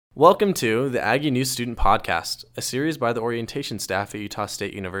Welcome to the Aggie News Student Podcast, a series by the orientation staff at Utah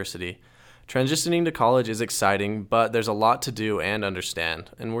State University. Transitioning to college is exciting, but there's a lot to do and understand,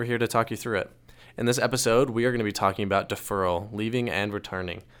 and we're here to talk you through it. In this episode, we are going to be talking about deferral, leaving, and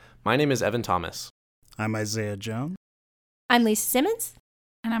returning. My name is Evan Thomas. I'm Isaiah Jones. I'm Lisa Simmons.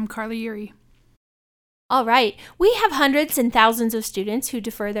 And I'm Carly Yuri. All right, we have hundreds and thousands of students who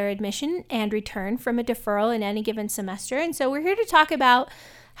defer their admission and return from a deferral in any given semester, and so we're here to talk about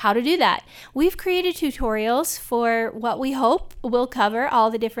how to do that. We've created tutorials for what we hope will cover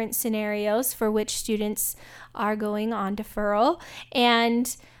all the different scenarios for which students are going on deferral,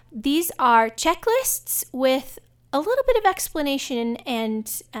 and these are checklists with a little bit of explanation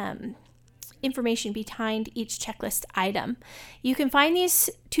and information behind each checklist item. You can find these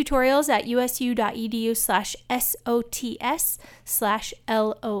tutorials at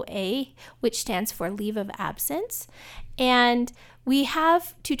usu.edu/SOTS/LOA, which stands for leave of absence. And we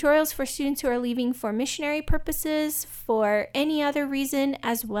have tutorials for students who are leaving for missionary purposes, for any other reason,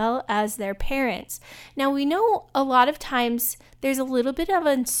 as well as their parents. Now, we know a lot of times there's a little bit of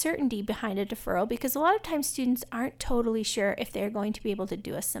uncertainty behind a deferral because a lot of times students aren't totally sure if they're going to be able to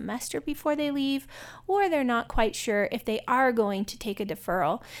do a semester before they leave, or they're not quite sure if they are going to take a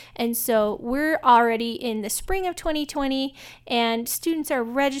deferral. And so we're already in the spring of 2020, and students are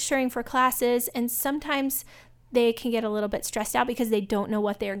registering for classes, and sometimes they can get a little bit stressed out because they don't know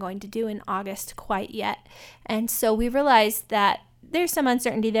what they're going to do in August quite yet. And so we realized that there's some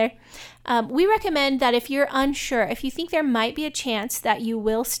uncertainty there. We recommend that if you're unsure, if you think there might be a chance that you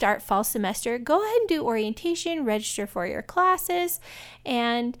will start fall semester, go ahead and do orientation, register for your classes,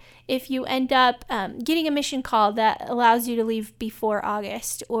 and if you end up getting a mission call that allows you to leave before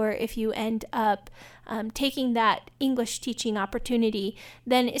August, or if you end up taking that English teaching opportunity,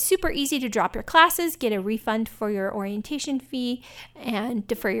 then it's super easy to drop your classes, get a refund for your orientation fee, and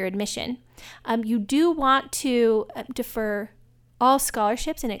defer your admission. You do want to defer all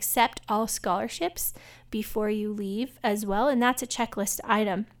scholarships and accept all scholarships before you leave as well, and that's a checklist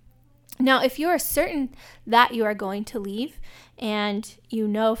item. Now, if you are certain that you are going to leave and you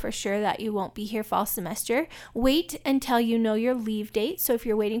know for sure that you won't be here fall semester, wait until you know your leave date. So if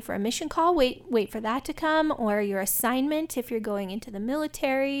you're waiting for a mission call, wait for that to come, or your assignment if you're going into the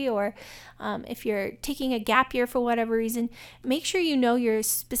military, or if you're taking a gap year for whatever reason. Make sure you know your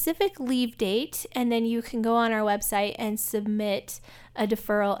specific leave date, and then you can go on our website and submit a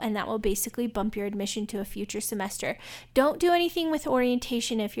deferral, and that will basically bump your admission to a future semester. Don't do anything with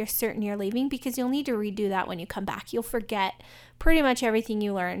orientation if you're certain you're leaving, because you'll need to redo that when you come back. You'll forget pretty much everything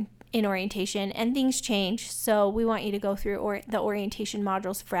you learn in orientation, and things change, so we want you to go through the orientation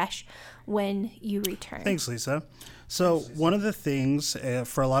modules fresh when you return. Thanks, Lisa. So one of the things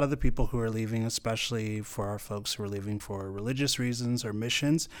for a lot of the people who are leaving, especially for our folks who are leaving for religious reasons or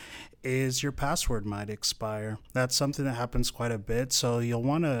missions, is your password might expire. That's something that happens quite a bit. So you'll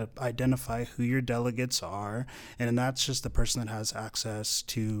want to identify who your delegates are, and that's just the person that has access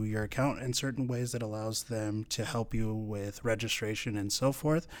to your account in certain ways that allows them to help you with registration and so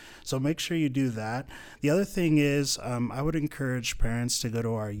forth. So make sure you do that. The other thing is I would encourage parents to go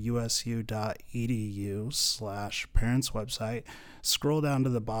to our usu.edu/parents website. Scroll down to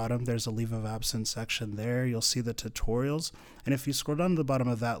the bottom. There's a leave of absence section there. You'll see the tutorials. And if you scroll down to the bottom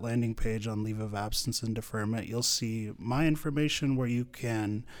of that landing page on leave of absence and deferment, you'll see my information where you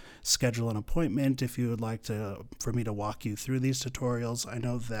can schedule an appointment if you would like for me to walk you through these tutorials. I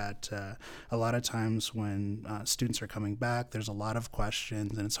know that a lot of times when students are coming back, there's a lot of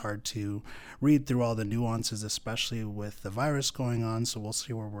questions, and it's hard to read through all the nuances, especially with the virus going on. So we'll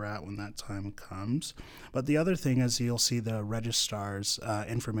see where we're at when that time comes. But the other thing is you'll see the registrar's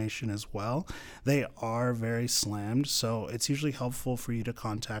information as well. They are very slammed, so it's usually helpful for you to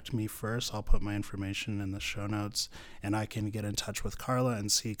contact me first. I'll put my information in the show notes, and I can get in touch with Carla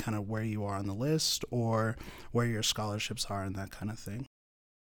and see kind of where you are on the list or where your scholarships are and that kind of thing.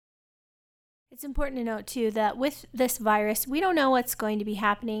 It's important to note, too, that with this virus, we don't know what's going to be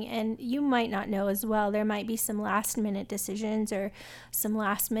happening, and you might not know as well. There might be some last-minute decisions or some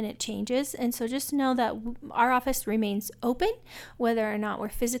last-minute changes, and so just know that our office remains open, whether or not we're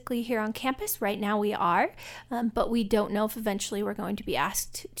physically here on campus. Right now we are, but we don't know if eventually we're going to be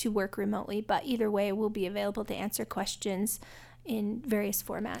asked to work remotely, but either way, we'll be available to answer questions in various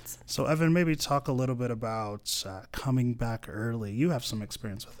formats. So Evan, maybe talk a little bit about coming back early. You have some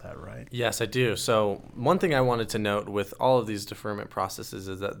experience with that, right? Yes, I do. So one thing I wanted to note with all of these deferment processes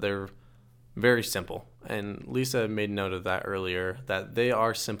is that they're very simple. And Lisa made note of that earlier, that they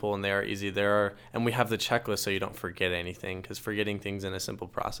are simple and they are easy. And we have the checklist so you don't forget anything, because forgetting things in a simple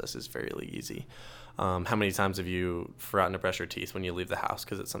process is fairly easy. How many times have you forgotten to brush your teeth when you leave the house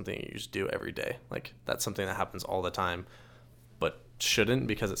because it's something you just do every day? Like, that's something that happens all the time, but shouldn't,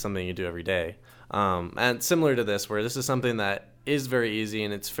 because it's something you do every day. And similar to this, where this is something that is very easy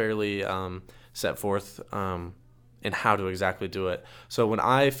and it's fairly set forth in how to exactly do it. So when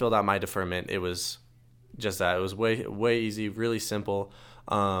I filled out my deferment, it was just that. It was way easy, really simple.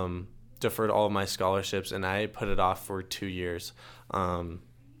 Deferred all of my scholarships, and I put it off for 2 years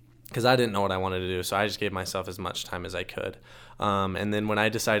because I didn't know what I wanted to do. So I just gave myself as much time as I could. And then when I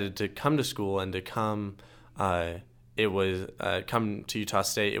decided to come to school and to come come to Utah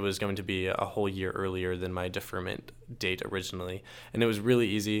State, it was going to be a whole year earlier than my deferment date originally. And it was really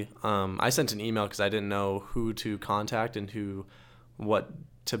easy. I sent an email because I didn't know who to contact and what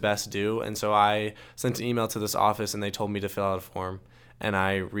to best do. And so I sent an email to this office and they told me to fill out a form. And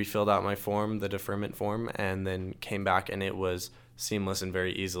I refilled out my form, the deferment form, and then came back, and it was seamless and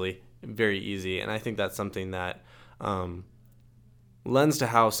very easy. And I think that's something that lends to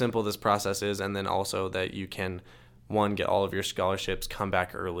how simple this process is, and then also that you can, one, get all of your scholarships, come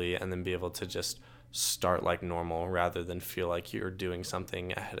back early, and then be able to just start like normal rather than feel like you're doing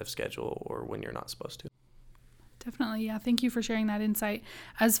something ahead of schedule or when you're not supposed to. Definitely. Yeah. Thank you for sharing that insight.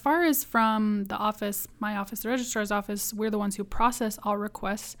 As far as from the office, my office, the registrar's office, we're the ones who process all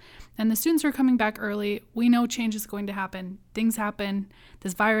requests, and the students are coming back early. We know change is going to happen. Things happen.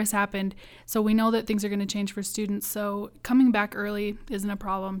 This virus happened. So we know that things are going to change for students. So coming back early isn't a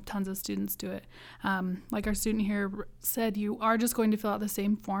problem. Tons of students do it. Like our student here said, you are just going to fill out the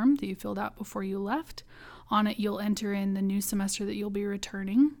same form that you filled out before you left. On it, you'll enter in the new semester that you'll be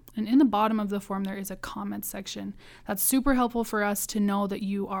returning. And in the bottom of the form, there is a comment section. That's super helpful for us to know that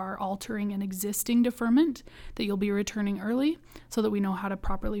you are altering an existing deferment, that you'll be returning early, so that we know how to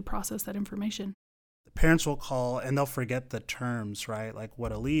properly process that information. Parents will call and they'll forget the terms, right? Like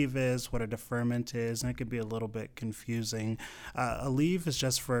what a leave is, what a deferment is, and it could be a little bit confusing. A leave is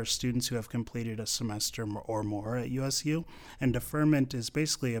just for students who have completed a semester or more at USU, and deferment is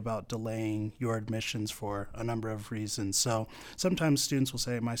basically about delaying your admissions for a number of reasons. So sometimes students will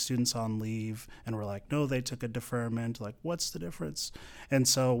say, my student's on leave, and we're like, no, they took a deferment. Like, what's the difference? And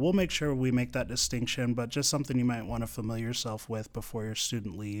so we'll make sure we make that distinction, but just something you might want to familiar yourself with before your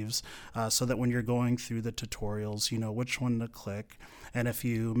student leaves, so that when you're going through the tutorials, you know which one to click. And if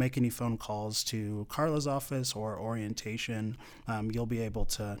you make any phone calls to Carla's office or orientation, you'll be able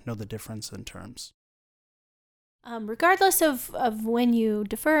to know the difference in terms. Regardless of when you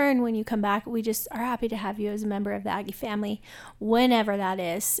defer and when you come back, we just are happy to have you as a member of the Aggie family, whenever that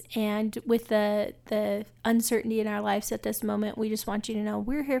is. And with the uncertainty in our lives at this moment, we just want you to know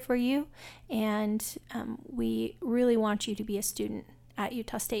we're here for you, and we really want you to be a student at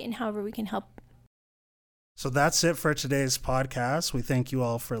Utah State, and however we can help. So that's it for today's podcast. We thank you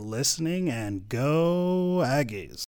all for listening, and go Aggies.